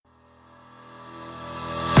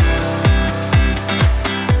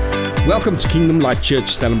Welcome to Kingdom Light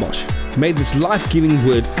Church Stellenbosch. May this life-giving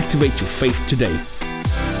word activate your faith today.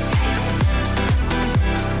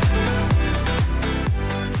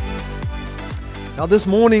 Now this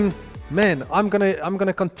morning, I'm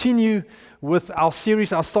gonna continue with our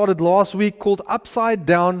series I started last week called Upside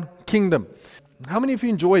Down Kingdom. How many of you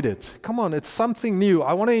enjoyed it? Come on, it's something new.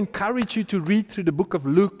 I want to encourage you to read through the book of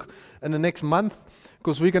Luke in the next month,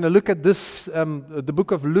 because we're going to look at this, the book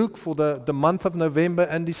of Luke for the month of November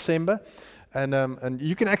and December. And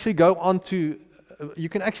you can actually go on to, you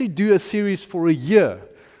can actually do a series for a year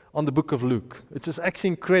on the book of Luke. It's just actually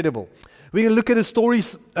incredible. We're going to look at the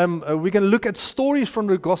stories, we're going to look at stories from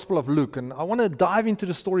the Gospel of Luke. And I want to dive into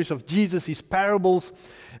the stories of Jesus, his parables.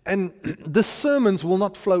 And the sermons will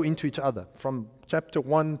not flow into each other. From chapter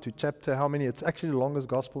 1 to chapter how many? It's actually the longest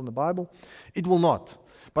Gospel in the Bible. It will not.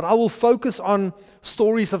 But I will focus on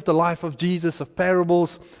stories of the life of Jesus, of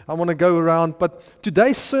parables. I want to go around. But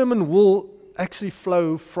today's sermon will actually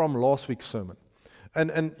flow from last week's sermon.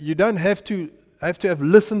 And you don't have to have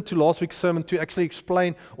listened to last week's sermon to actually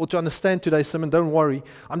explain or to understand today's sermon. Don't worry.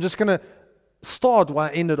 I'm just going to start where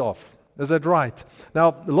I ended off. Is that right?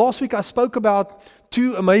 Now, last week I spoke about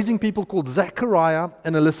two amazing people called Zachariah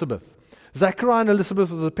and Elizabeth. Zachariah and Elizabeth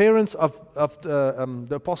were the parents of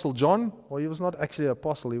the Apostle John. Well, he was not actually an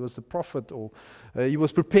apostle, he was the prophet, or he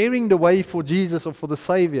was preparing the way for Jesus or for the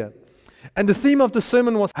Savior. And the theme of the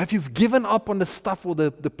sermon was, have you given up on the stuff or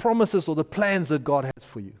the promises or the plans that God has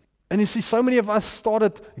for you? And you see, so many of us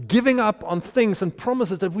started giving up on things and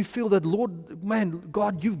promises that we feel that, Lord, man,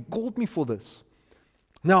 God, you've called me for this.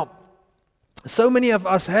 Now, so many of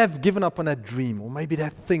us have given up on that dream or maybe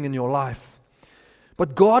that thing in your life.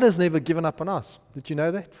 But God has never given up on us. Did you know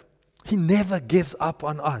that? He never gives up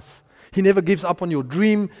on us. He never gives up on your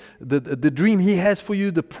dream, the dream He has for you,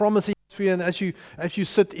 the promise He has for you. And as you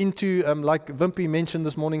sit into, like Wimpy mentioned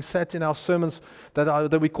this morning, sat in our sermons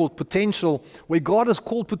that we call potential, where God has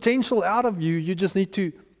called potential out of you, you just need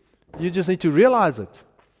to realize it.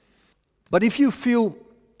 But if you feel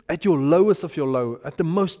at your lowest of your low, at the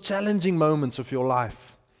most challenging moments of your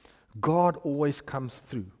life, God always comes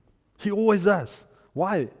through. He always does.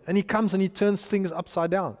 Why? And He comes and He turns things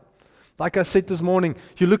upside down. Like I said this morning,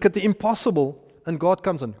 you look at the impossible and God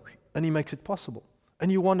comes and He makes it possible. And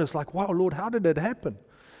you wonder, it's like, wow, Lord, how did that happen?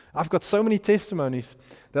 I've got so many testimonies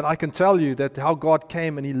that I can tell you that how God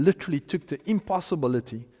came and He literally took the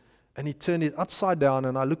impossibility and He turned it upside down,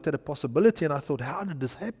 and I looked at a possibility and I thought, how did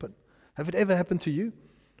this happen? Have it ever happened to you?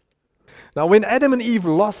 Now, when Adam and Eve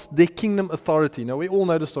lost their kingdom authority, now we all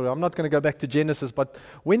know the story. I'm not going to go back to Genesis, but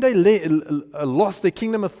when they lost their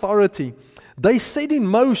kingdom authority, they set in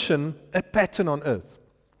motion a pattern on earth.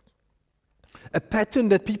 A pattern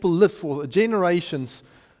that people lived for generations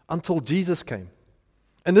until Jesus came.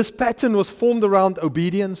 And this pattern was formed around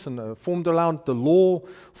obedience and formed around the law,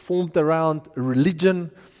 formed around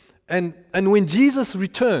religion. And when Jesus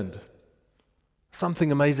returned,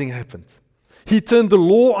 something amazing happened. He turned the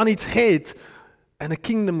law on its head, and a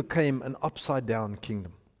kingdom came, an upside-down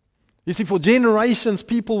kingdom. You see, for generations,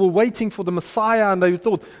 people were waiting for the Messiah, and they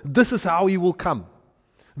thought, this is how He will come.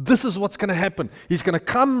 This is what's going to happen. He's going to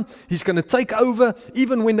come, He's going to take over.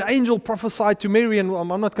 Even when the angel prophesied to Mary, and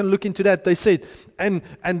I'm not going to look into that, they said, and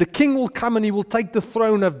the king will come and He will take the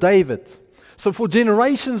throne of David. So for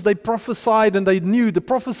generations, they prophesied and they knew the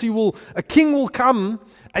prophecy a king will come,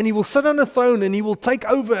 and He will sit on a throne and He will take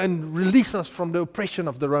over and release us from the oppression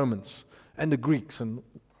of the Romans and the Greeks and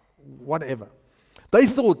whatever. They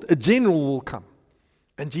thought a general will come.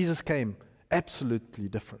 And Jesus came absolutely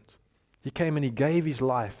different. He came and He gave His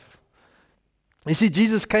life. You see,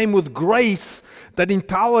 Jesus came with grace that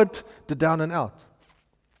empowered the down and out.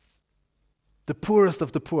 The poorest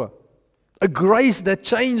of the poor. A grace that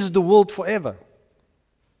changed the world forever.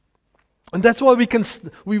 And that's why we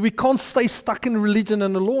can't stay stuck in religion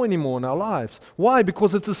and the law anymore in our lives. Why?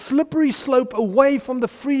 Because it's a slippery slope away from the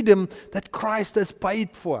freedom that Christ has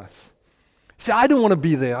paid for us. See, I don't want to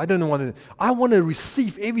be there. I want to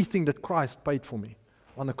receive everything that Christ paid for me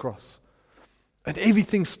on the cross. And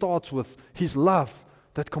everything starts with His love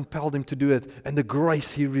that compelled Him to do it and the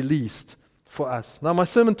grace He released for us. Now, my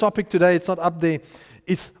sermon topic today, it's not up there,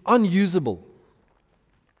 it's unusable.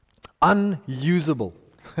 Unusable.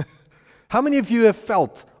 How many of you have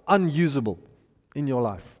felt unusable in your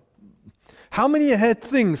life? How many had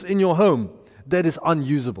things in your home that is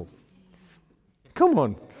unusable? Come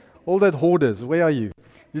on. All that hoarders, where are you?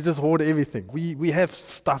 You just hoard everything. We have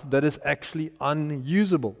stuff that is actually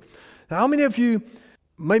unusable. Now, how many of you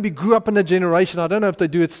maybe grew up in a generation, I don't know if they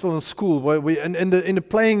do it still in school, where in the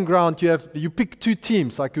playing ground you pick two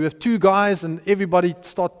teams, like you have two guys and everybody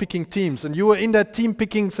start picking teams, and you were in that team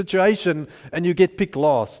picking situation and you get picked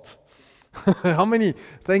last. How many?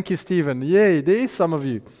 Thank you, Stephen. Yay, there is some of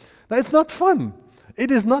you. That's not fun. It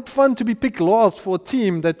is not fun to be picked last for a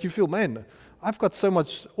team that you feel, man, I've got so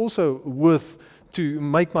much also worth to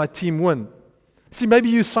make my team win. See, maybe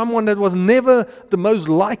you're someone that was never the most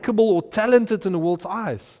likable or talented in the world's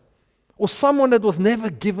eyes, or someone that was never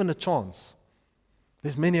given a chance.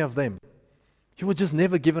 There's many of them. You were just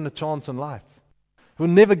never given a chance in life. You were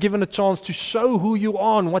never given a chance to show who you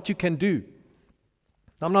are and what you can do.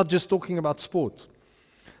 I'm not just talking about sports.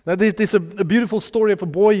 Now, there's a beautiful story of a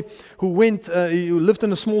boy who lived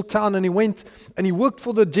in a small town, and he went and he worked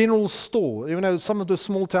for the general store. You know, some of the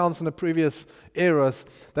small towns in the previous eras,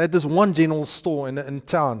 they had this one general store in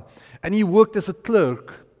town. And he worked as a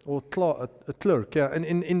clerk, in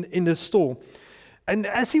the store. And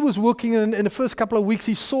as he was working in the first couple of weeks,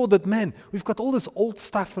 he saw that, man, we've got all this old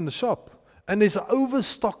stuff in the shop. And there's an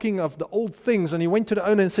overstocking of the old things. And he went to the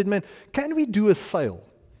owner and said, man, can we do a sale?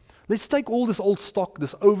 Let's take all this old stock,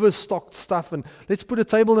 this overstocked stuff, and let's put a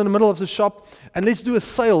table in the middle of the shop, and let's do a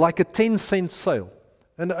sale, like a 10-cent sale.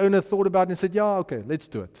 And the owner thought about it and said, yeah, okay, let's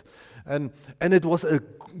do it. And it was a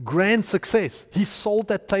grand success. He sold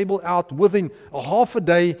that table out within a half a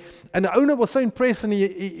day, and the owner was so impressed, and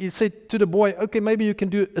he said to the boy, okay, maybe you can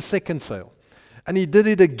do a second sale. And he did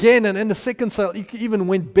it again, and in the second sale, he even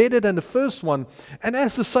went better than the first one. And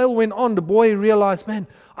as the sale went on, the boy realized, man,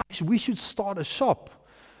 we should start a shop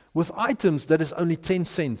with items that is only 10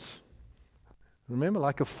 cents. Remember,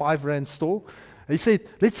 like a 5 rand store? He said,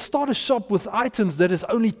 let's start a shop with items that is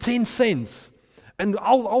only 10 cents. And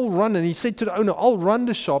I'll run, and he said to the owner, I'll run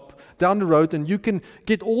the shop down the road, and you can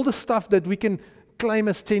get all the stuff that we can claim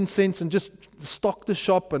as 10 cents and just stock the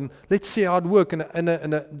shop, and let's see how it works. And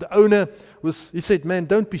the owner he said, man,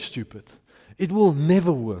 don't be stupid. It will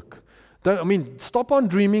never work. Stop on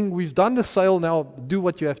dreaming. We've done the sale, now do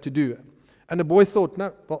what you have to do. And the boy thought,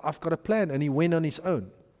 no, well, I've got a plan. And he went on his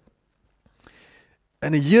own.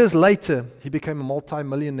 And years later, he became a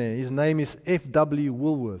multi-millionaire. His name is F.W.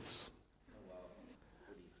 Woolworths.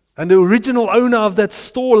 And the original owner of that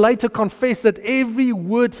store later confessed that every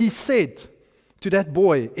word he said to that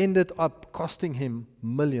boy ended up costing him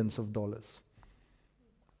millions of dollars,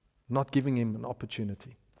 not giving him an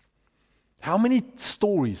opportunity. How many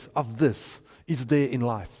stories of this is there in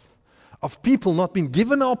life? Of people not being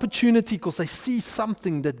given an opportunity because they see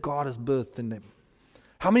something that God has birthed in them.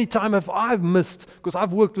 How many times have I missed, because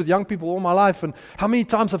I've worked with young people all my life, and how many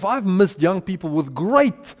times have I missed young people with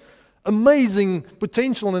great, amazing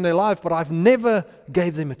potential in their life, but I've never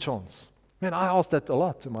gave them a chance? Man, I asked that a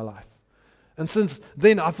lot in my life. And since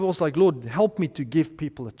then, I've also like, Lord, help me to give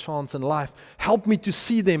people a chance in life. Help me to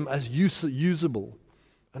see them as usable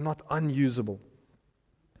and not unusable.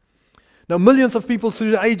 Now, millions of people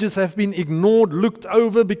through the ages have been ignored, looked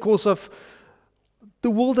over because of the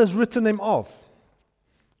world has written them off.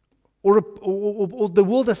 Or the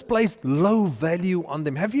world has placed low value on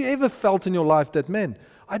them. Have you ever felt in your life that, man,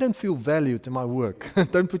 I don't feel valued in my work?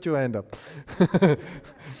 Don't put your hand up.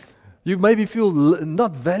 You maybe feel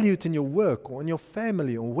not valued in your work or in your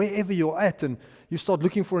family or wherever you're at, and you start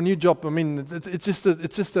looking for a new job.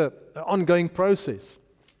 It's just an ongoing process.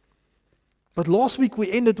 But last week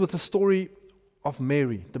we ended with the story of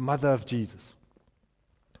Mary, the mother of Jesus.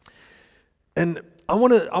 And I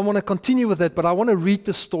want to continue with that, but I want to read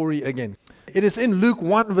the story again. It is in Luke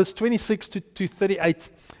 1, verse 26 to 38.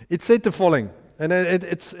 It said the following, and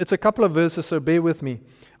it's a couple of verses, so bear with me.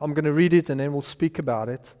 I'm going to read it, and then we'll speak about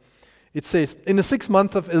it. It says, in the 6th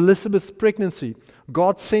month of Elizabeth's pregnancy,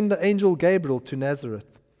 God sent the angel Gabriel to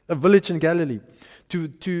Nazareth, a village in Galilee,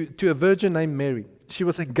 to a virgin named Mary. She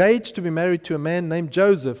was engaged to be married to a man named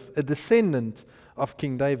Joseph, a descendant of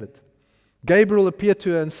King David. Gabriel appeared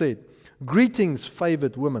to her and said, greetings,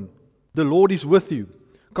 favored woman. The Lord is with you.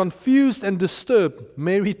 Confused and disturbed,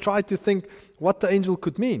 Mary tried to think what the angel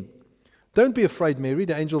could mean. Don't be afraid, Mary,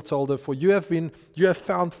 the angel told her, for you have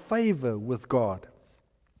found favor with God.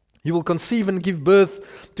 You will conceive and give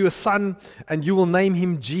birth to a son, and you will name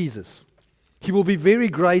him Jesus. He will be very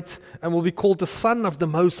great and will be called the Son of the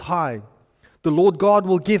Most High. The Lord God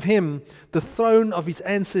will give him the throne of his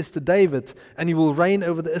ancestor David, and he will reign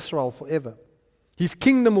over the Israel forever. His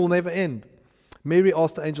kingdom will never end. Mary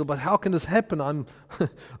asked the angel, but how can this happen? I'm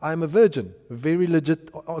a virgin. A very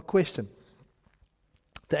legit question.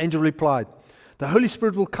 The angel replied, the Holy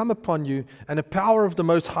Spirit will come upon you, and the power of the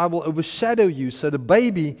Most High will overshadow you, so the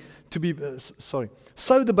baby to be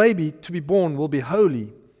born will be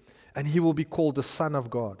holy and he will be called the Son of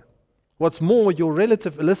God. What's more, your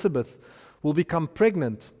relative Elizabeth will become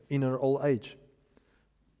pregnant in her old age.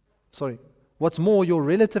 What's more, your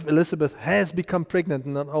relative Elizabeth has become pregnant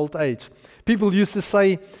in her old age. People used to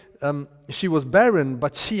say she was barren,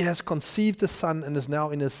 but she has conceived a son and is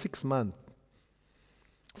now in her 6th month.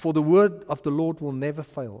 For the word of the Lord will never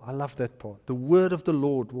fail. I love that part. The word of the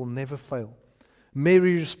Lord will never fail.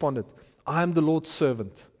 Mary responded, I am the Lord's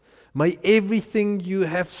servant. May everything you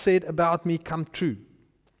have said about me come true.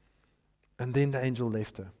 And then the angel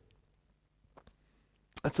left her.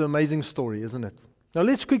 That's an amazing story, isn't it? Now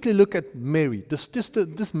let's quickly look at Mary,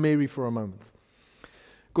 just Mary for a moment.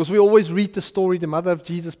 Because we always read the story, the mother of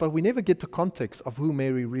Jesus, but we never get the context of who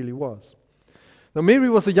Mary really was. Now Mary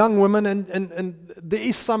was a young woman, and there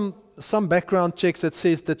is some background checks that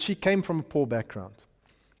says that she came from a poor background.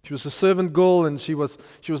 She was a servant girl, and she was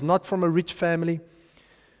not from a rich family.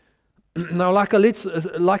 Now, like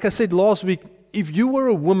I said last week, if you were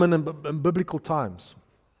a woman in biblical times,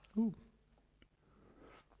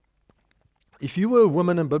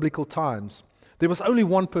 there was only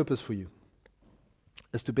one purpose for you,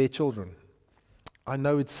 is to bear children. I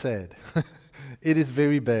know it's sad. It is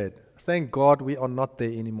very bad. Thank God we are not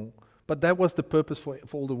there anymore. But that was the purpose for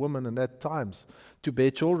all the women in that times, to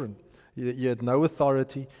bear children. You had no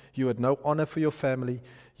authority. You had no honor for your family.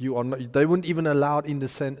 They weren't even allowed in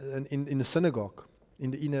the synagogue,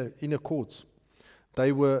 in the inner courts.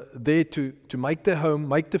 They were there to make their home,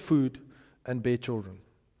 make the food, and bear children.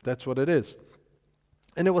 That's what it is.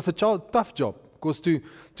 And it was a tough job, because to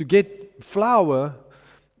get flour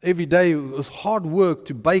every day, it was hard work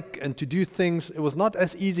to bake and to do things. It was not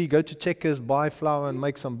as easy, go to Checkers, buy flour and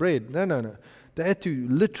make some bread. No. They had to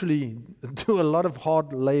literally do a lot of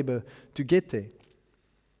hard labor to get there.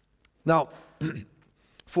 Now,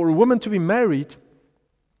 for a woman to be married,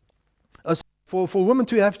 for a woman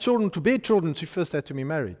to have children, to bear children, she first had to be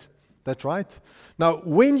married. That's right. Now,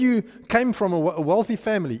 when you came from a wealthy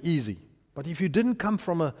family, easy. But if you didn't come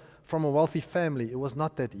from a wealthy family, it was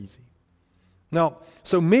not that easy. Now,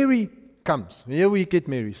 so Mary comes. Here we get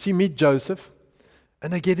Mary. She meets Joseph,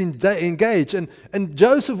 and they get engaged. And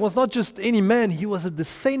Joseph was not just any man, he was a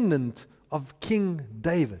descendant of King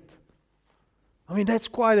David. I mean, that's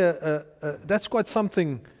quite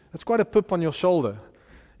something, that's quite a pip on your shoulder.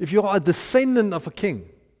 If you are a descendant of a king.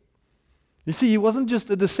 You see, he wasn't just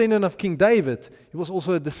a descendant of King David, he was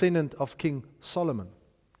also a descendant of King Solomon.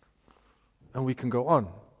 And we can go on.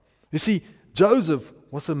 You see, Joseph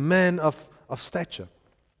was a man of stature.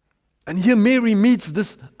 And here Mary meets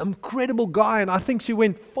this incredible guy, and I think she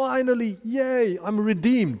went, finally, yay, I'm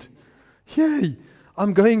redeemed. Yay,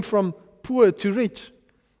 I'm going from poor to rich.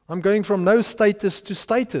 I'm going from no status to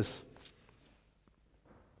status.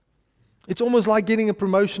 It's almost like getting a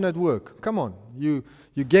promotion at work. Come on, you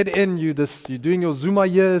get in, you're doing your Zuma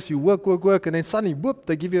years, you work, and then suddenly, whoop,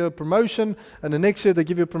 they give you a promotion, and the next year they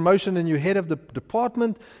give you a promotion, and you're head of the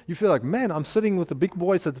department. You feel like, man, I'm sitting with the big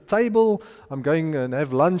boys at the table, I'm going and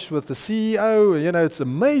have lunch with the CEO, it's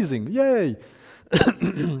amazing, yay.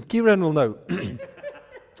 Kieran will know.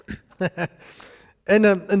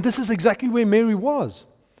 And this is exactly where Mary was.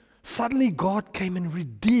 Suddenly God came and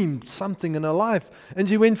redeemed something in her life, and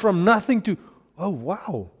she went from nothing to, oh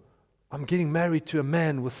wow, I'm getting married to a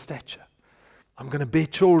man with stature. I'm going to bear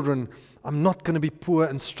children. I'm not going to be poor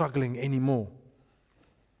and struggling anymore.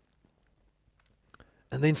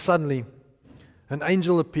 And then suddenly, an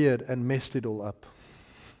angel appeared and messed it all up.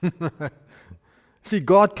 See,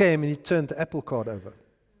 God came and He turned the apple cart over.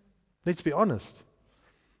 Let's be honest.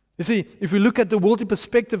 You see, if we look at the worldly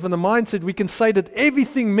perspective and the mindset, we can say that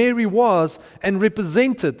everything Mary was and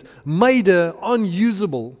represented made her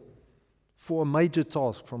unusable for a major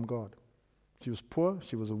task from God. She was poor,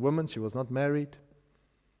 she was a woman, she was not married.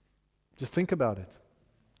 Just think about it.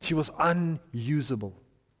 She was unusable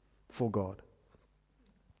for God,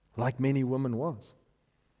 like many women was.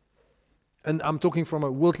 And I'm talking from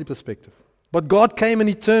a worldly perspective. But God came and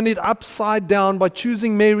He turned it upside down by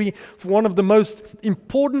choosing Mary for one of the most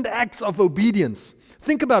important acts of obedience.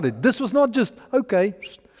 Think about it. This was not just, okay,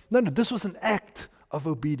 no, this was an act of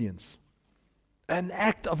obedience. An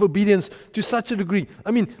act of obedience to such a degree.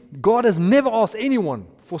 I mean, God has never asked anyone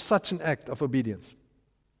for such an act of obedience.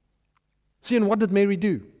 See, and what did Mary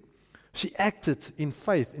do? She acted in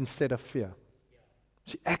faith instead of fear.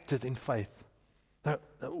 She acted in faith. Now,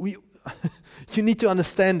 you need to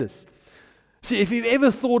understand this. See, if you've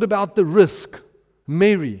ever thought about the risk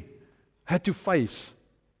Mary had to face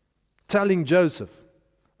telling Joseph,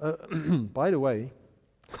 by the way,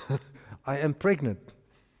 I am pregnant.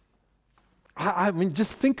 I mean,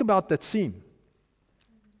 just think about that scene.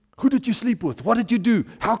 Who did you sleep with? What did you do?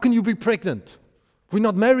 How can you be pregnant? We're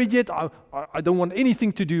not married yet. I don't want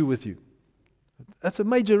anything to do with you. That's a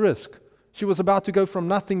major risk. She was about to go from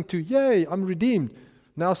nothing to, yay, I'm redeemed.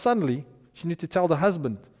 Now suddenly, she needs to tell the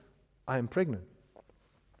husband, I am pregnant.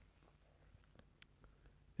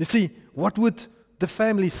 You see, what would the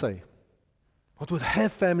family say? What would her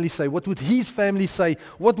family say? What would his family say?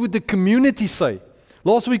 What would the community say?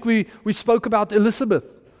 Last week we spoke about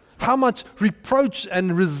Elizabeth. How much reproach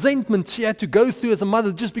and resentment she had to go through as a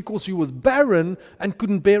mother just because she was barren and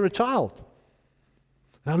couldn't bear a child.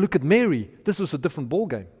 Now look at Mary. This was a different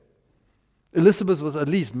ballgame. Elizabeth was at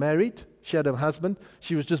least married. She had a husband.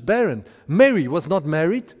 She was just barren. Mary was not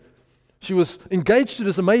married. She was engaged to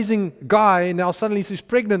this amazing guy, and now suddenly she's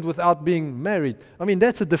pregnant without being married. I mean,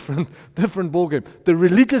 that's a different ballgame. The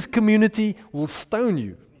religious community will stone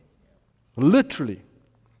you. Literally.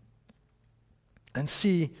 And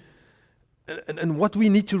see, and what we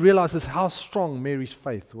need to realize is how strong Mary's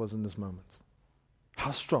faith was in this moment.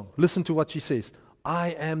 How strong. Listen to what she says. I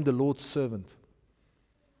am the Lord's servant.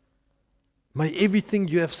 May everything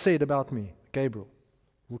you have said about me, Gabriel,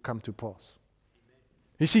 will come to pass.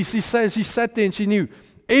 You see, she sat there and she knew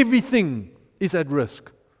everything is at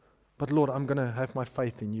risk. But Lord, I'm going to have my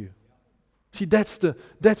faith in you. See, that's the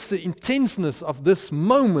intenseness of this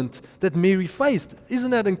moment that Mary faced.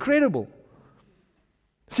 Isn't that incredible?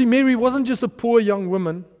 See, Mary wasn't just a poor young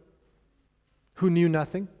woman who knew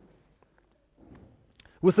nothing.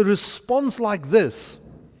 With a response like this,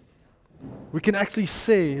 we can actually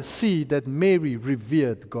see that Mary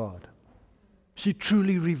revered God. She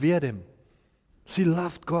truly revered Him. She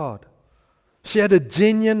loved God. She had a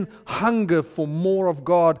genuine hunger for more of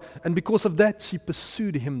God, and because of that, she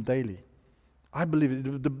pursued Him daily. I believe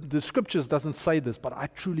it. The scriptures doesn't say this, but I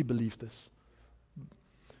truly believe this.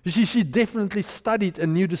 You see, she definitely studied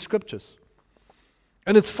and knew the scriptures.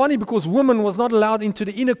 And it's funny because women was not allowed into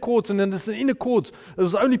the inner courts, and then the inner courts, it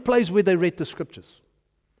was the only place where they read the scriptures.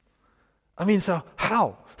 I mean, so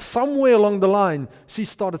how? Somewhere along the line, she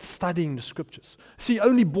started studying the scriptures. See,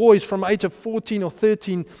 only boys from the age of 14 or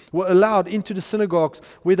 13 were allowed into the synagogues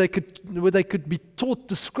where they could be taught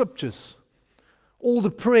the scriptures, all the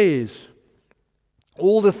prayers,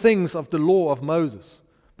 all the things of the law of Moses.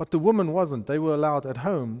 But the woman wasn't. They were allowed at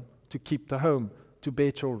home to keep the home, to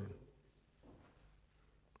bear children.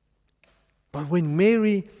 But when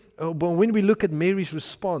we look at Mary's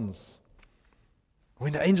response,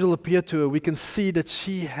 when the angel appeared to her, we can see that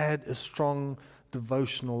she had a strong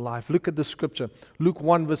devotional life. Look at the scripture, Luke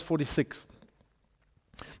 1 verse 46.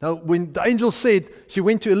 Now, when the angel said, she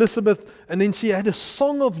went to Elizabeth, and then she had a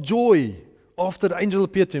song of joy after the angel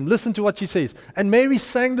appeared to him. Listen to what she says. And Mary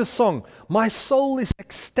sang the song, my soul is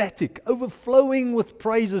ecstatic, overflowing with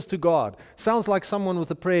praises to God. Sounds like someone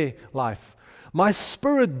with a prayer life. My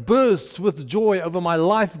spirit bursts with joy over my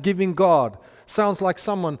life-giving God. Sounds like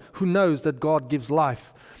someone who knows that God gives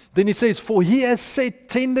life. Then he says, for He has set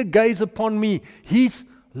tender gaze upon me, His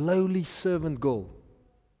lowly servant girl.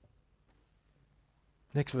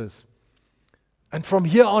 Next verse. And from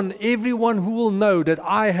here on, everyone who will know that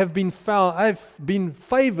I've been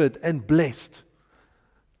favored and blessed.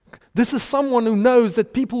 This is someone who knows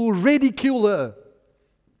that people will ridicule her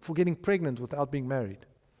for getting pregnant without being married.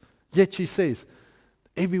 Yet she says,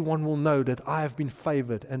 everyone will know that I have been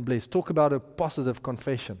favored and blessed. Talk about a positive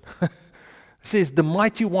confession. It says, the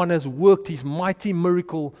mighty one has worked His mighty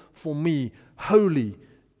miracle for me. Holy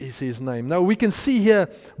is His name. Now we can see here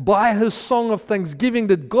by her song of thanksgiving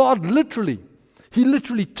that God He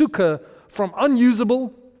literally took her from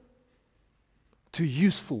unusable to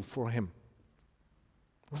useful for Him.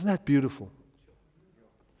 Isn't that beautiful?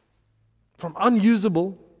 From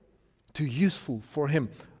unusable to useful for Him.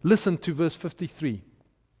 Listen to verse 53.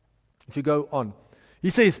 If you go on. He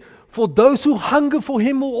says, for those who hunger for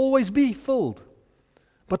Him will always be filled.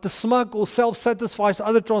 But the smug or self-satisfied,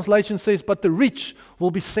 other translation says, but the rich will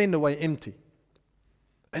be sent away empty.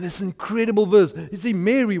 And it's an incredible verse. You see,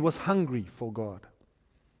 Mary was hungry for God.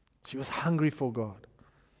 She was hungry for God.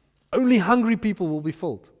 Only hungry people will be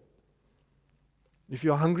filled. If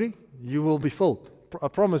you're hungry, you will be filled. I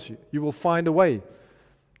promise you. You will find a way.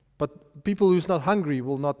 But people who's not hungry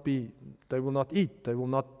will not eat. They will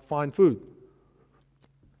not find food.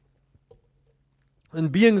 And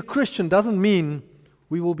being a Christian doesn't mean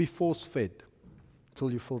we will be force-fed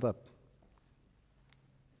till you're filled up.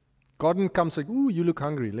 God didn't come say, ooh, you look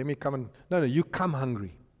hungry. Let me come and... No, you come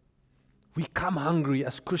hungry. We come hungry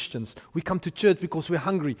as Christians. We come to church because we're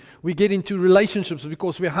hungry. We get into relationships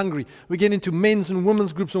because we're hungry. We get into men's and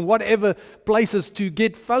women's groups and whatever places to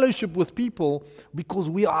get fellowship with people because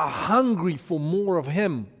we are hungry for more of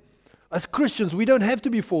Him. As Christians, we don't have to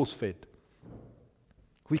be force-fed.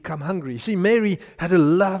 We come hungry. You see, Mary had a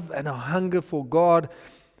love and a hunger for God.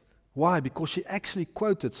 Why? Because she actually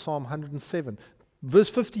quoted Psalm 107. Verse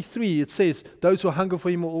 53, it says, those who hunger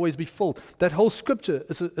for him will always be full. That whole scripture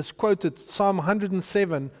is quoted, Psalm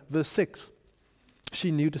 107, verse 6.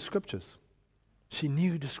 She knew the scriptures. She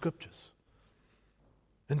knew the scriptures.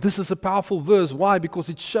 And this is a powerful verse. Why? Because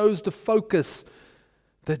it shows the focus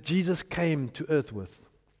that Jesus came to earth with.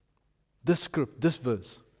 This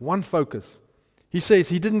verse, one focus. He says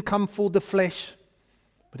he didn't come for the flesh,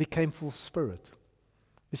 but he came for spirit.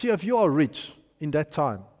 You see, if you are rich in that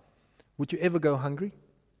time, would you ever go hungry?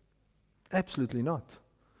 Absolutely not.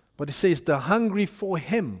 But he says the hungry for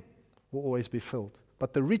him will always be filled,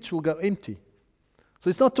 but the rich will go empty. So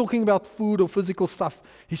he's not talking about food or physical stuff.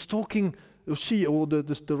 He's talking,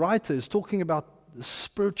 the writer is talking about the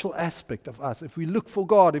spiritual aspect of us. If we look for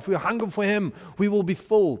God, if we hunger for him, we will be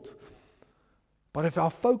filled. But if our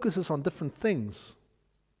focus is on different things,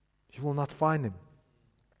 you will not find him.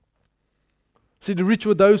 See, the rich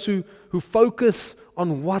were those who focus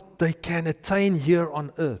on what they can attain here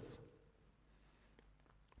on earth.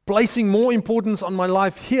 Placing more importance on my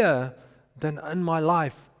life here than in my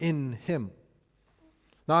life in him.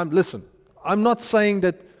 Now, listen, I'm not saying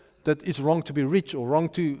that it's wrong to be rich or wrong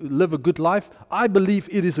to live a good life. I believe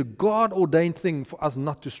it is a God-ordained thing for us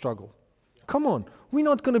not to struggle. Come on, we're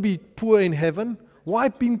not going to be poor in heaven. Why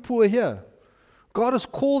being poor here? God has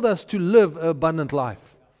called us to live an abundant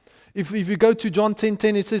life. If you go to John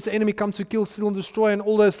 10:10, it says the enemy comes to kill, steal, and destroy, and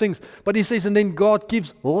all those things. But he says, and then God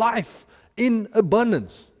gives life in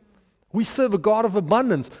abundance. We serve a God of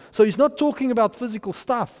abundance. So he's not talking about physical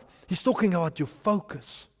stuff. He's talking about your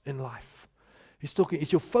focus in life. He's talking,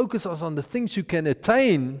 it's your focus on the things you can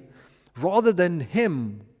attain rather than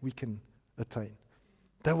him we can attain.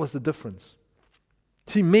 That was the difference.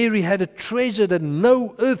 See, Mary had a treasure that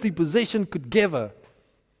no earthly possession could give her.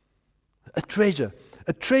 A treasure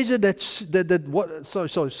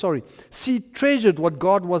She treasured what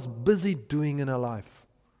God was busy doing in her life,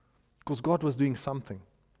 because God was doing something.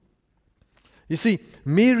 You see,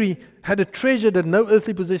 Mary had a treasure that no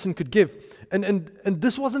earthly possession could give, and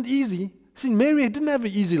this wasn't easy. See, Mary didn't have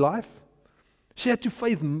an easy life. She had to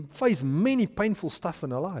face many painful stuff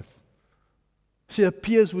in her life. Her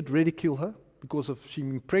peers would ridicule her because of she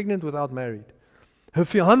being pregnant without married. Her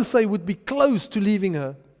fiancé would be close to leaving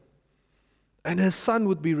her, and her son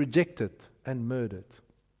would be rejected and murdered.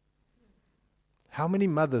 How many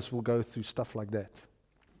mothers will go through stuff like that?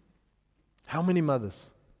 How many mothers?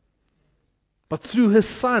 But through her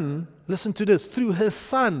son, listen to this, through her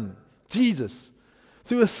son, Jesus,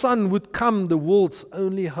 through her son would come the world's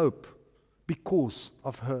only hope because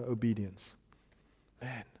of her obedience.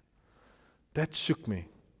 Man, that shook me.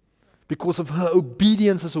 Because of her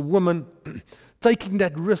obedience as a woman, taking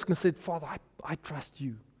that risk and said, Father, I trust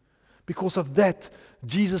you. Because of that,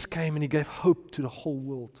 Jesus came and he gave hope to the whole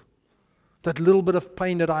world. That little bit of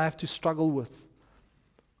pain that I have to struggle with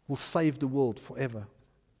will save the world forever.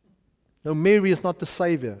 No, Mary is not the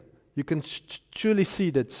Savior. You can surely see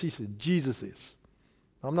that Jesus is.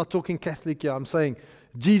 I'm not talking Catholic here. I'm saying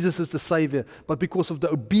Jesus is the Savior. But because of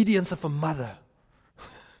the obedience of a mother,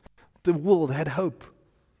 the world had hope.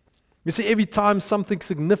 You see, every time something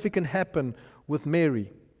significant happened with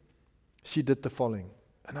Mary, she did the following.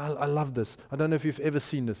 And I love this. I don't know if you've ever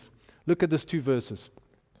seen this. Look at these two verses.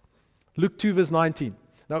 Luke 2 verse 19.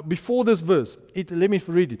 Now, before this verse, let me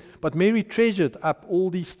read it. But Mary treasured up all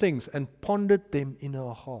these things and pondered them in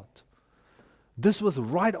her heart. This was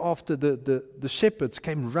right after the shepherds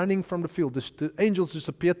came running from the field. The angels just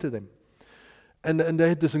appeared to them. And they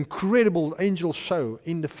had this incredible angel show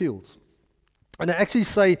in the fields. And they actually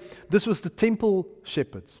say this was the temple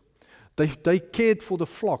shepherds. They cared for the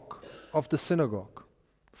flock of the synagogue,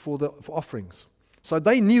 for offerings. So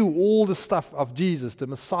they knew all the stuff of Jesus, the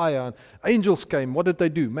Messiah, and angels came. What did they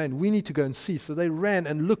do? Man, we need to go and see. So they ran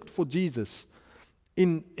and looked for Jesus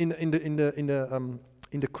in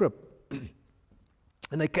the crib.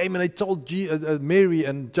 And they came and they told Mary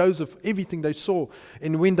and Joseph everything they saw.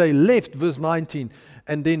 And when they left, verse 19,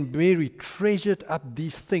 and then Mary treasured up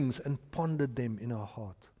these things and pondered them in her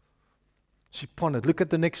heart. She pondered. Look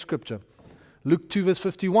at the next scripture. Luke 2 verse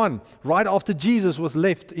 51. Right after Jesus was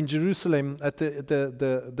left in Jerusalem at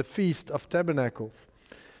the Feast of Tabernacles.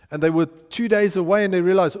 And they were 2 days away and they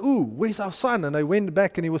realized, ooh, where's our son? And they went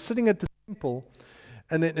back and he was sitting at the temple.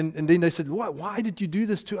 And then they said, why did you do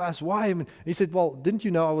this to us? Why? And he said, well, didn't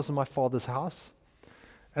you know I was in my father's house?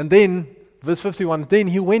 And then, verse 51, then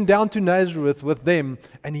he went down to Nazareth with them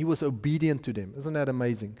and he was obedient to them. Isn't that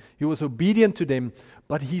amazing? He was obedient to them,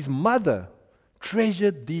 but his mother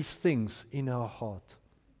treasured these things in her heart.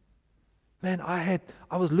 Man, I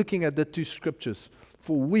was looking at the two scriptures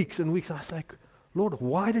for weeks and weeks. I was like, Lord,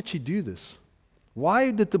 why did she do this?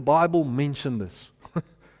 Why did the Bible mention this?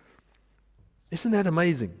 Isn't that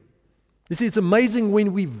amazing? You see, it's amazing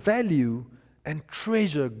when we value and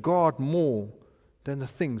treasure God more than the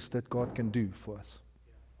things that God can do for us.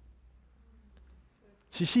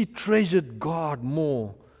 See, she treasured God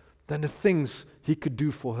more than the things He could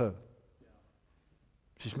do for her.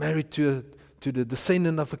 She's married to the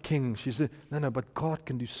descendant of a king. She said, no, but God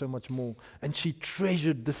can do so much more. And she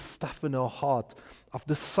treasured this stuff in her heart of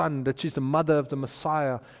the son, that she's the mother of the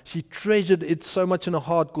Messiah. She treasured it so much in her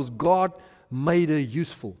heart because God made her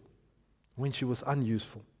useful when she was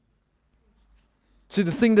unuseful. See,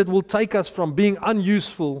 the thing that will take us from being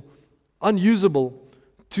unusable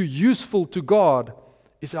to useful to God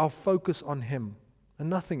is our focus on Him and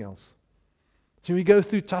nothing else. So when you go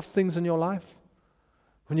through tough things in your life,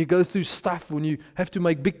 when you go through stuff, when you have to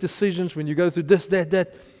make big decisions, when you go through this,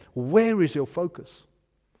 that, where is your focus?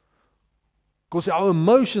 Because our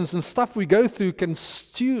emotions and stuff we go through can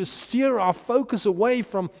steer our focus away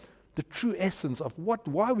from the true essence of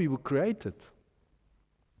why we were created.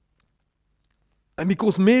 And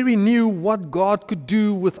because Mary knew what God could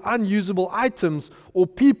do with unusable items or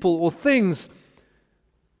people or things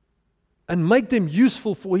and make them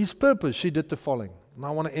useful for His purpose, she did the following. And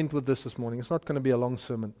I want to end with this morning. It's not going to be a long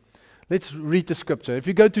sermon. Let's read the scripture. If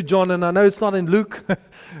you go to John, and I know it's not in Luke,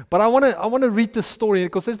 but I want to read this story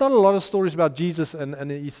because there's not a lot of stories about Jesus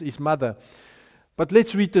and his mother. But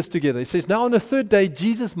let's read this together. It says, now on the third day,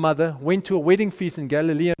 Jesus' mother went to a wedding feast in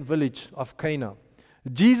Galilean village of Cana.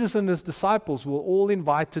 Jesus and His disciples were all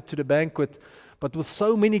invited to the banquet, but with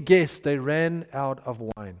so many guests, they ran out of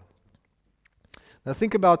wine. Now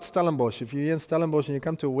think about Stellenbosch. If you're here in Stellenbosch and you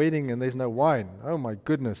come to a wedding and there's no wine, oh my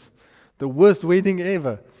goodness, the worst wedding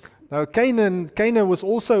ever. Now Cana was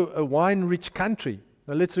also a wine-rich country.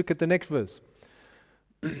 Now let's look at the next verse.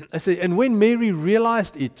 I say, and when Mary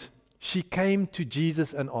realized it, she came to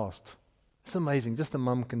Jesus and asked. It's amazing, just a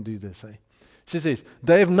mum can do this, eh? She says,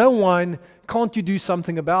 they have no wine, can't you do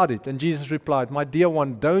something about it? And Jesus replied, my dear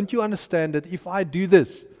one, don't you understand that if I do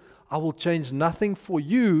this, I will change nothing for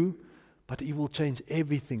you, but He will change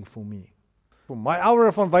everything for me. My hour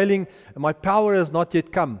of unveiling and my power has not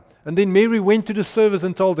yet come. And then Mary went to the servants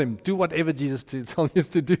and told them, do whatever Jesus tells you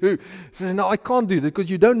to do. She says, no, I can't do that because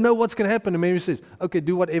you don't know what's going to happen. And Mary says, okay,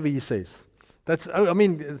 do whatever He says.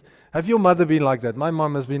 Have your mother been like that? My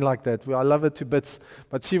mom has been like that. I love her to bits.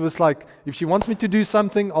 But she was like, if she wants me to do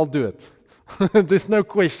something, I'll do it. There's no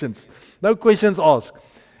questions. No questions asked.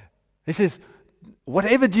 He says,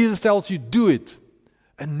 whatever Jesus tells you, do it.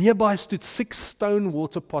 And nearby stood 6 stone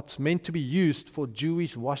water pots meant to be used for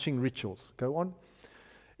Jewish washing rituals. Go on.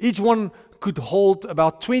 Each one could hold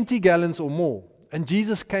about 20 gallons or more. And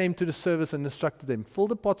Jesus came to the servants and instructed them, fill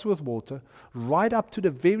the pots with water, right up to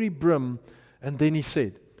the very brim. And then He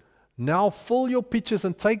said, now fill your pitchers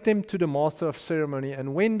and take them to the master of ceremony.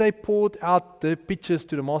 And when they poured out the pitchers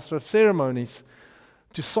to the master of ceremonies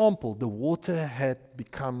to sample, the water had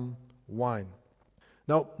become wine.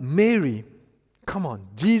 Now, Mary, come on,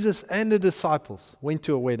 Jesus and the disciples went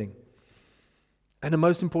to a wedding. And the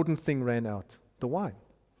most important thing ran out, the wine.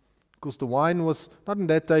 Because the wine was, not in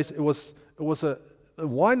that days,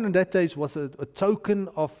 wine in that days was a token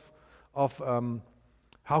of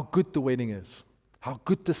how good the wedding is, how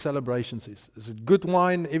good the celebrations is. It's a good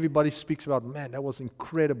wine, everybody speaks about, man, that was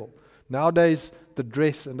incredible. Nowadays, the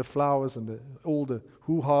dress and the flowers and all the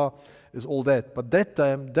hoo-ha is all that. But that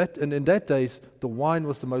time, in that days, the wine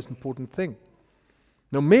was the most important thing.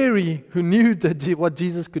 Now Mary, who knew what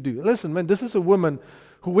Jesus could do. Listen, man, this is a woman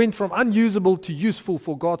who went from unusable to useful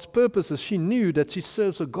for God's purposes. She knew that she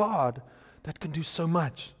serves a God that can do so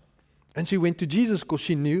much. And she went to Jesus because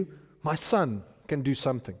she knew, my son can do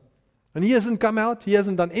something. And He hasn't come out, He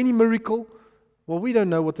hasn't done any miracle. Well, we don't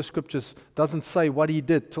know what the scriptures doesn't say what He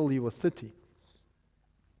did till He was 30.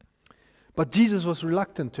 But Jesus was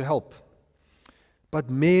reluctant to help.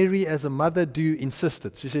 But Mary, as a mother,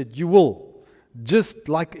 insisted. She said, you will. Just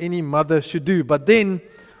like any mother should do. But then,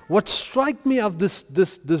 what struck me of this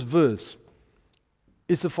verse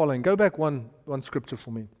is the following. Go back one scripture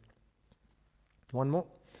for me. One more.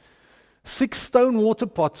 6 stone water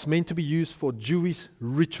pots meant to be used for Jewish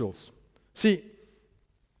rituals. See,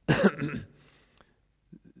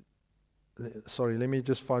 sorry, let me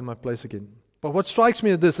just find my place again. But what strikes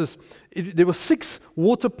me at this is, there were 6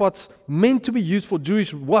 water pots meant to be used for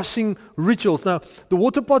Jewish washing rituals. Now, the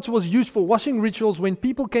water pots was used for washing rituals when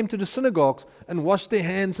people came to the synagogues and washed their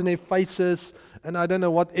hands and their faces, and I don't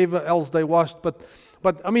know whatever else they washed. But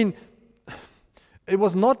I mean, it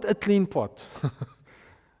was not a clean pot.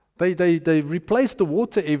 They replaced the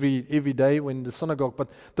water every day when the synagogue, but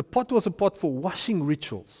the pot was a pot for washing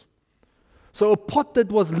rituals. So a pot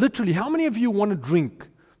that was literally, how many of you want to drink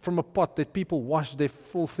from a pot that people wash their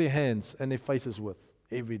filthy hands and their faces with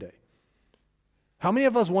every day? How many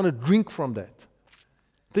of us want to drink from that?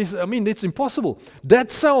 It's impossible.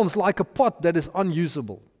 That sounds like a pot that is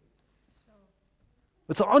unusable.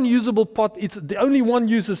 It's an unusable pot. It's the only one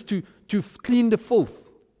uses to clean the filth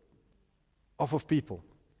off of people.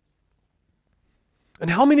 And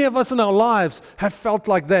how many of us in our lives have felt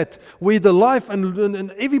like that, where the life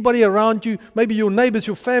and everybody around you, maybe your neighbors,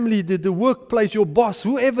 your family, the workplace, your boss,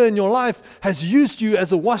 whoever in your life has used you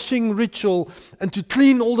as a washing ritual and to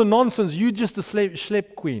clean all the nonsense, you just a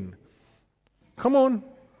schlep queen. Come on.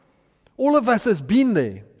 All of us has been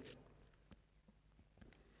there.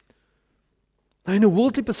 Now, in a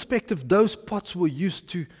worldly perspective, those pots were used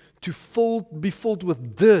to be filled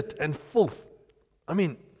with dirt and filth.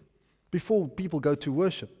 Before people go to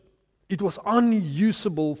worship. It was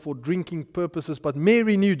unusable for drinking purposes, but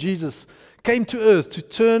Mary knew Jesus came to earth to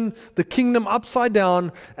turn the kingdom upside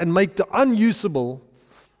down and make the unusable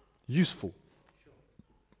useful.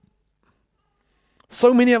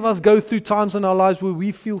 So many of us go through times in our lives where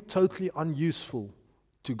we feel totally unuseful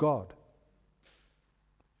to God.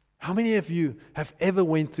 How many of you have ever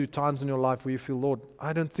went through times in your life where you feel, Lord,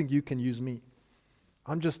 I don't think you can use me.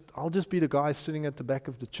 I'll just be the guy sitting at the back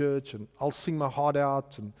of the church, and I'll sing my heart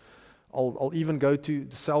out, and I'll even go to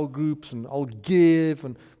the cell groups, and I'll give,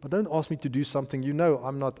 but don't ask me to do something you know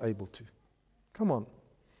I'm not able to. Come on.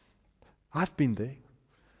 I've been there.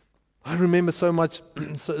 I remember so much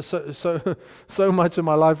so much in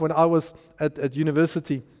my life when I was at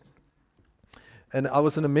university, and I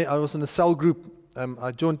was in a cell group.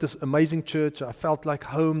 I joined this amazing church. I felt like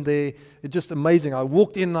home there. It's just amazing. I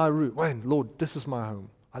walked in and I knew, man, Lord, this is my home.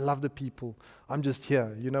 I love the people. I'm just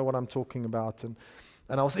here. You know what I'm talking about. And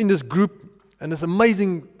I was in this group, and this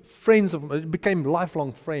amazing friends it became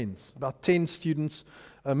lifelong friends. About 10 students,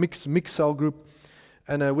 a mixed cell group.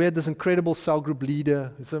 And we had this incredible cell group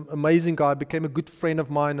leader. He's an amazing guy. Became a good friend of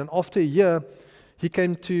mine. And after a year, he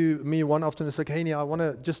came to me one afternoon and said, "Hey, I want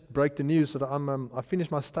to just break the news that I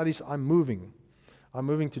finished my studies. I'm moving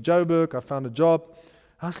to Joburg. I found a job."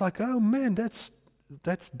 I was like, "Oh man, that's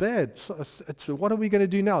bad. So what are we going to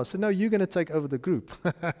do now?" I said, "No, you're going to take over the group."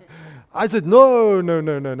 I said,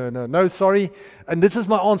 no, sorry. And this is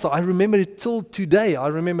my answer. I remember it till today. I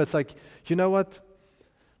remember it's like, you know what?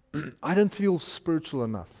 I don't feel spiritual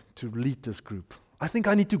enough to lead this group. I think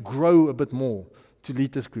I need to grow a bit more to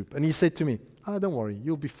lead this group. And he said to me, "Don't worry,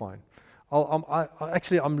 you'll be fine.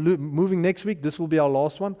 I'm moving next week. This will be our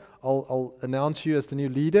last one. I'll announce you as the new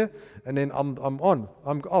leader, and then I'm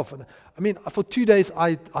off." And for 2 days,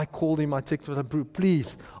 I called him. I texted him,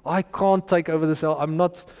 "Please, I can't take over this.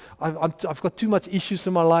 I've got too much issues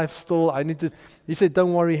in my life still. I need to." He said,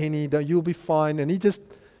 "Don't worry, Henny. You'll be fine." And he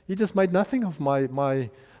just made nothing of my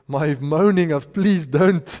moaning of, "Please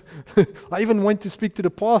don't." I even went to speak to the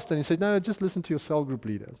pastor, and he said, "No, just listen to your cell group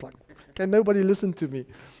leader." It's like, can nobody listen to me?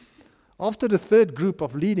 After the third group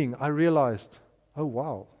of leading, I realized, oh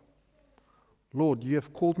wow, Lord, you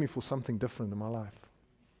have called me for something different in my life.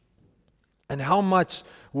 And how much,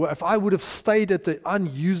 if I would have stayed at the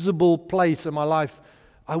unusable place in my life,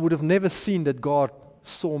 I would have never seen that God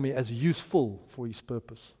saw me as useful for His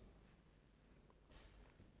purpose.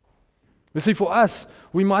 You see, for us,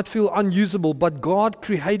 we might feel unusable, but God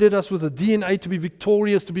created us with a DNA to be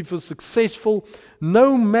victorious, to be successful,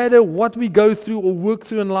 no matter what we go through or work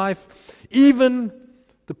through in life, even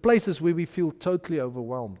the places where we feel totally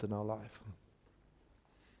overwhelmed in our life.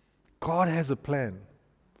 God has a plan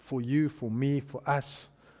for you, for me, for us,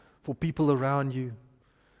 for people around you.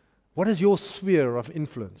 What is your sphere of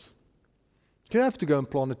influence? You don't have to go and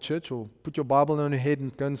plant a church or put your Bible on your head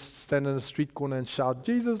and go and stand in a street corner and shout,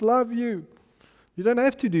 "Jesus love you." You don't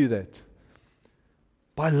have to do that.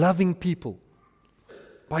 By loving people,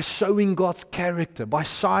 by showing God's character, by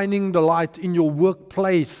shining the light in your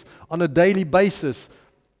workplace on a daily basis,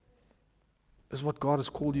 is what God has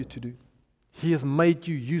called you to do. He has made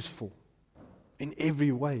you useful in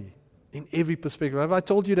every way, in every perspective. Have I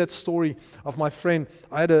told you that story of my friend?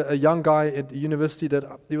 I had a young guy at the university that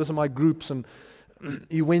he was in my groups, and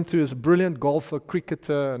he went through as a brilliant golfer,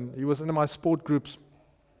 cricketer, and he was in my sport groups.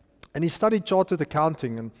 And he studied chartered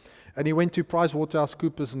accounting, and he went to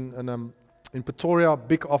PricewaterhouseCoopers in Pretoria,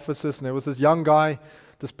 big offices, and there was this young guy,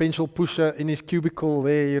 this pencil pusher in his cubicle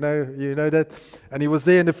there, you know that. And he was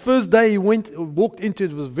there, and the first day he walked into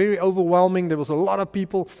it was very overwhelming. There was a lot of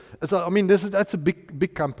people. That's a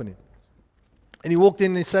big company. And he walked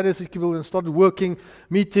in and he sat at his keyboard and started working,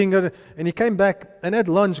 meeting, and he came back. And at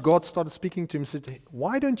lunch, God started speaking to him and said, "Hey,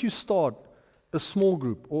 why don't you start a small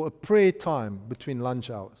group or a prayer time between lunch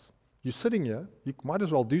hours? You're sitting here, you might as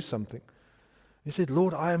well do something." He said,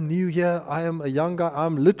 "Lord, I am new here. I am a young guy.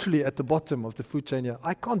 I'm literally at the bottom of the food chain here.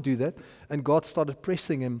 I can't do that." And God started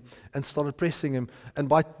pressing him. And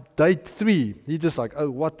by day 3, he just like, "Oh,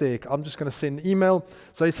 what the heck? I'm just going to send an email."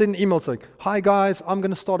 So he sent an email saying, "Hi guys, I'm going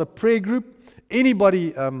to start a prayer group.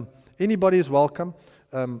 Anybody is welcome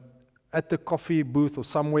at the coffee booth or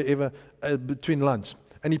somewhere ever between lunch."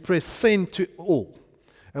 And he pressed send to all.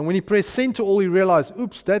 And when he pressed send to all, he realized,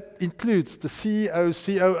 oops, that includes the CEO,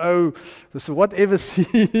 COO, whatever,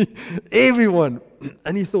 everyone.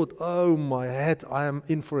 And he thought, oh my head, I am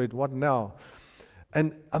in for it. What now?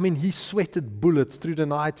 And I mean, he sweated bullets through the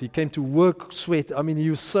night. He came to work sweat. I mean, he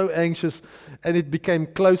was so anxious. And it became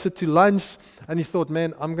closer to lunch. And he thought,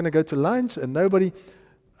 man, I'm going to go to lunch. And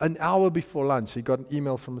an hour before lunch, he got an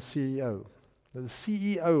email from the CEO. The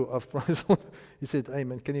CEO of Pricewaterhouse. He said, "Hey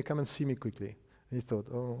man, can you come and see me quickly?" And he thought,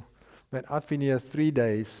 oh man, I've been here 3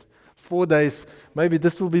 days, 4 days. Maybe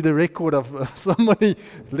this will be the record of somebody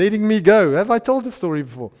letting me go. Have I told the story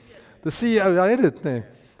before? The CEO, I had it there.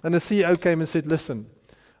 And the CEO came and said, "Listen,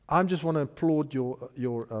 I just want to applaud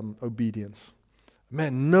your obedience.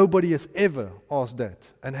 Man, nobody has ever asked that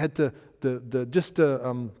and had the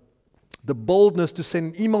boldness to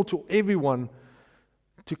send an email to everyone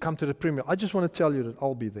to come to the premier. I just want to tell you that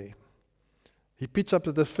I'll be there." He pitched up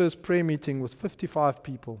at the first prayer meeting with 55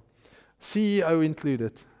 people, CEO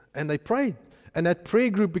included, and they prayed. And that prayer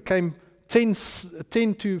group became 10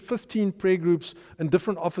 to 15 prayer groups in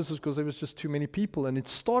different offices because there was just too many people. And it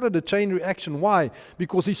started a chain reaction. Why?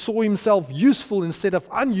 Because he saw himself useful instead of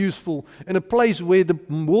unuseful in a place where the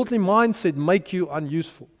worldly mindset make you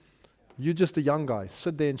unuseful. You're just a young guy.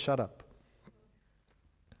 Sit there and shut up.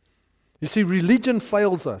 You see, religion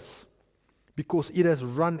fails us because it has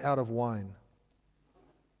run out of wine.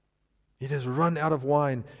 It has run out of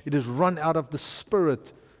wine. It has run out of the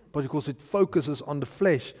spirit, but because it focuses on the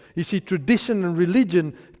flesh. You see, tradition and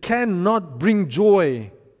religion cannot bring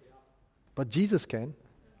joy, but Jesus can.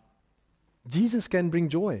 Jesus can bring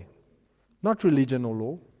joy, not religion or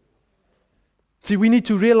law. See, we need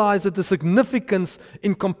to realize that the significance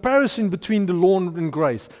in comparison between the law and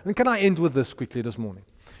grace. And can I end with this quickly this morning?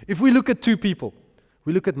 If we look at two people,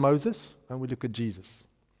 we look at Moses and we look at Jesus.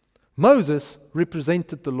 Moses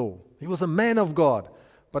represented the law. He was a man of God,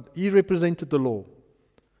 but he represented the law.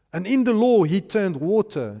 And in the law, he turned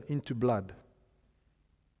water into blood.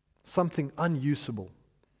 Something unusable.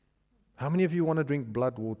 How many of you want to drink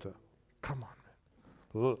blood water? Come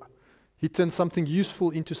on, man. He turned something useful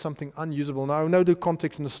into something unusable. Now, I know the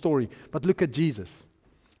context in the story, but look at Jesus.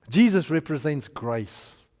 Jesus represents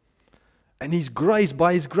grace. And his grace,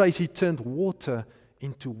 by his grace, he turned water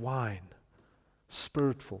into wine.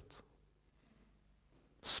 Spirit-filled.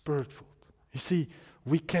 Spirit-filled. You see,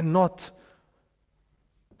 we cannot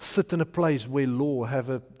sit in a place where law have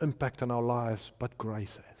an impact on our lives, but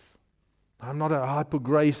grace has. I'm not a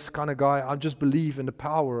hyper-grace kind of guy. I just believe in the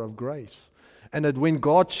power of grace. And that when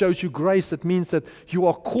God shows you grace, that means that you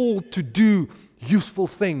are called to do useful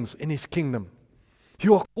things in his kingdom.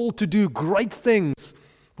 You are called to do great things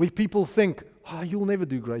where people think, you'll never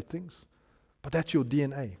do great things. But that's your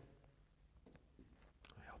DNA.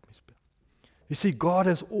 Help me, Spirit. You see, God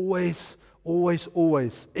has always,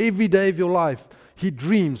 every day of your life, he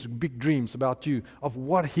dreams big dreams about you, of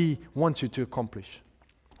what he wants you to accomplish.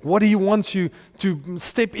 What he wants you to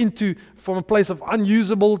step into from a place of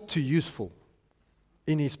unusable to useful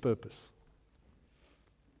in his purpose.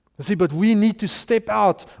 You see, but we need to step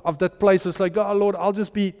out of that place. It's like, oh Lord, I'll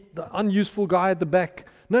just be the unuseful guy at the back.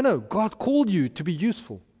 No, God called you to be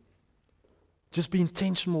useful. Just be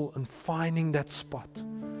intentional in finding that spot.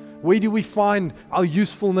 Where do we find our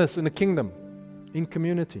usefulness in the kingdom? In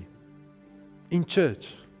community, in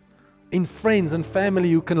church, in friends and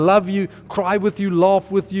family who can love you, cry with you,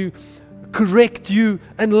 laugh with you, correct you,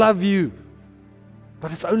 and love you.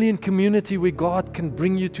 But it's only in community where God can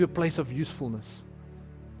bring you to a place of usefulness.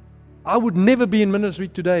 I would never be in ministry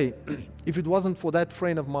today if it wasn't for that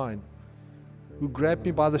friend of mine who grabbed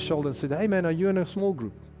me by the shoulder and said, hey man, are you in a small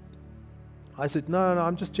group? I said, no,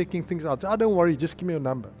 I'm just checking things out. Don't worry, just give me your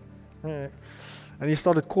number. And he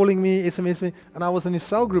started calling me, SMS me, and I was in his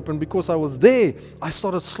cell group, and because I was there, I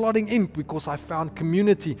started slotting in because I found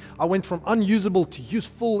community. I went from unusable to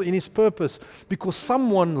useful in his purpose because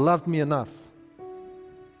someone loved me enough.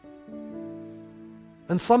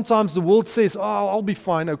 And sometimes the world says, I'll be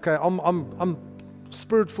fine, okay, I'm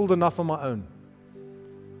spirit-filled enough on my own.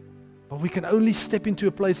 But we can only step into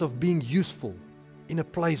a place of being useful in a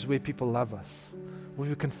place where people love us, where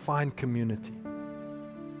we can find community.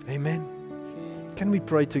 Amen. Can we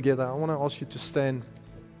pray together? I want to ask you to stand.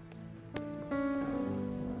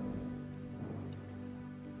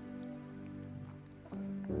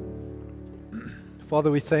 Father,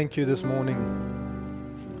 we thank you this morning.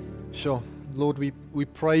 Sure. Lord, we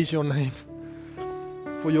praise your name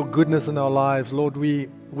for your goodness in our lives. Lord, we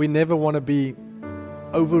never want to be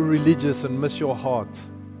over-religious and miss your heart.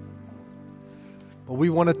 But we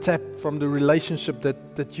want to tap from the relationship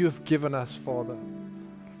that you have given us, Father.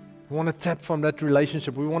 We want to tap from that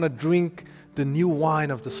relationship. We want to drink the new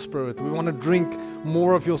wine of the Spirit. We want to drink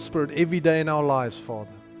more of your Spirit every day in our lives,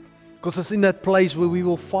 Father. Because it's in that place where we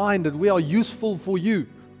will find that we are useful for you.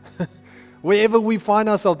 Wherever we find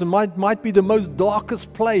ourselves, it might be the most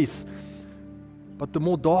darkest place, but the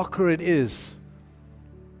more darker it is,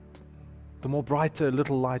 the more brighter a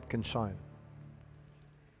little light can shine.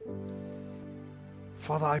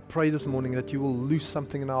 Father, I pray this morning that you will loose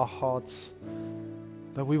something in our hearts,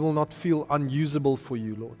 that we will not feel unusable for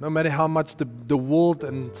you, Lord. No matter how much the world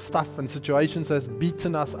and stuff and situations has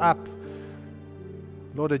beaten us up,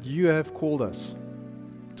 Lord, that you have called us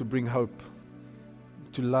to bring hope,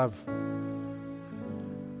 to love.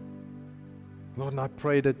 Lord, and I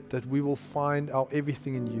pray that we will find our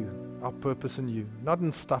everything in you, our purpose in you, not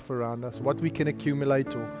in stuff around us, what we can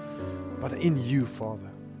accumulate, but in you, Father.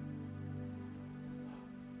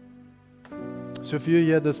 So if you're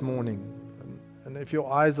here this morning, and if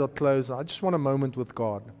your eyes are closed, I just want a moment with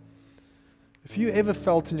God. If you ever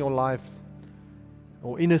felt in your life,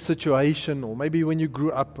 or in a situation, or maybe when you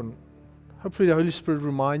grew up, and hopefully the Holy Spirit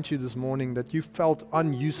reminds you this morning that you felt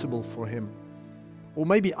unusable for Him, or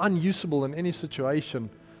maybe unusable in any situation,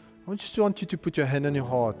 I just want you to put your hand on your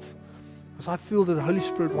heart, because I feel that the Holy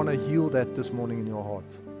Spirit want to heal that this morning in your heart.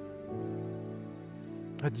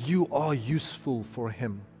 That you are useful for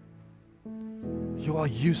Him. You are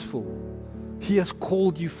useful. He has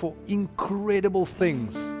called you for incredible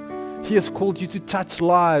things. He has called you to touch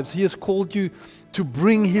lives. He has called you to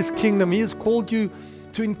bring His kingdom. He has called you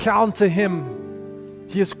to encounter Him.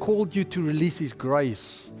 He has called you to release His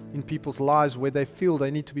grace in people's lives where they feel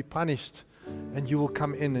they need to be punished. And you will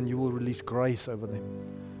come in and you will release grace over them.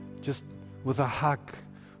 Just with a hug,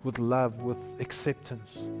 with love, with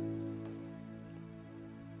acceptance.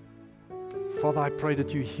 Father, I pray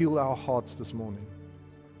that you heal our hearts this morning.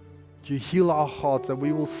 You heal our hearts, that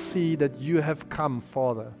we will see that you have come,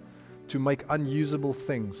 Father, to make unusable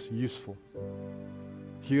things useful.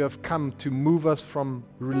 You have come to move us from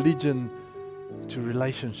religion to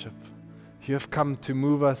relationship. You have come to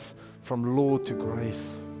move us from law to grace.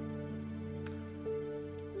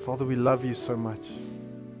 Father, we love you so much.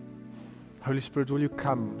 Holy Spirit, will you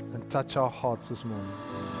come and touch our hearts this morning?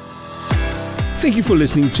 Thank you for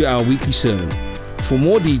listening to our weekly sermon. For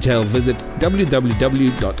more detail, visit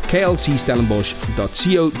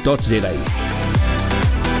www.klcstellenbosch.co.za.